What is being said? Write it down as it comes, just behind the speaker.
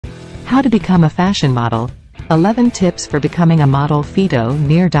How to become a fashion model. 11 tips for becoming a model.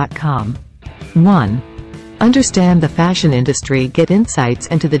 Near.com. 1. Understand the fashion industry. Get insights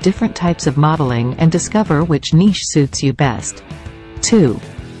into the different types of modeling and discover which niche suits you best. 2.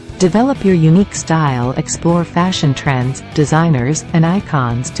 Develop your unique style. Explore fashion trends, designers, and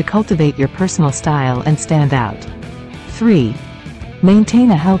icons to cultivate your personal style and stand out. 3. Maintain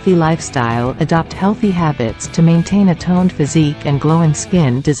a healthy lifestyle. Adopt healthy habits to maintain a toned physique and glowing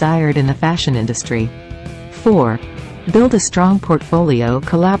skin desired in the fashion industry. 4. Build a strong portfolio.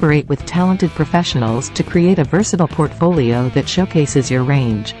 Collaborate with talented professionals to create a versatile portfolio that showcases your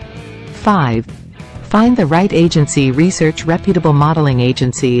range. 5. Find the right agency. Research reputable modeling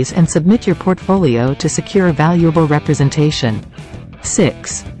agencies and submit your portfolio to secure valuable representation.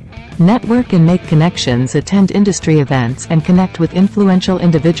 6. Network and make connections. Attend industry events and connect with influential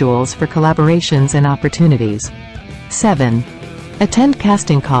individuals for collaborations and opportunities. 7. Attend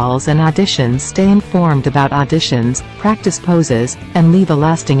casting calls and auditions. Stay informed about auditions, practice poses, and leave a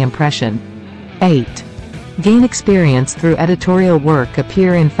lasting impression. 8. Gain experience through editorial work.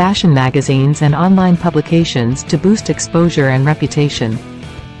 Appear in fashion magazines and online publications to boost exposure and reputation.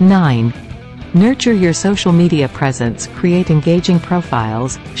 9. Nurture your social media presence. Create engaging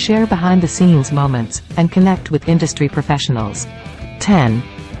profiles, share behind-the-scenes moments, and connect with industry professionals. 10.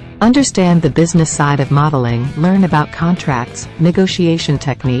 Understand the business side of modeling. Learn about contracts, negotiation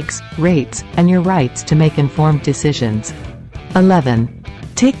techniques, rates, and your rights to make informed decisions. 11.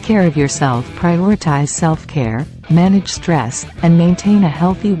 Take care of yourself. Prioritize self-care, manage stress, and maintain a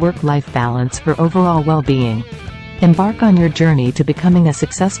healthy work-life balance for overall well-being. Embark on your journey to becoming a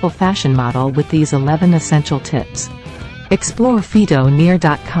successful fashion model with these 11 essential tips. Explore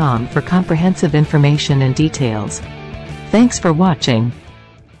Near.com for comprehensive information and details. Thanks for watching.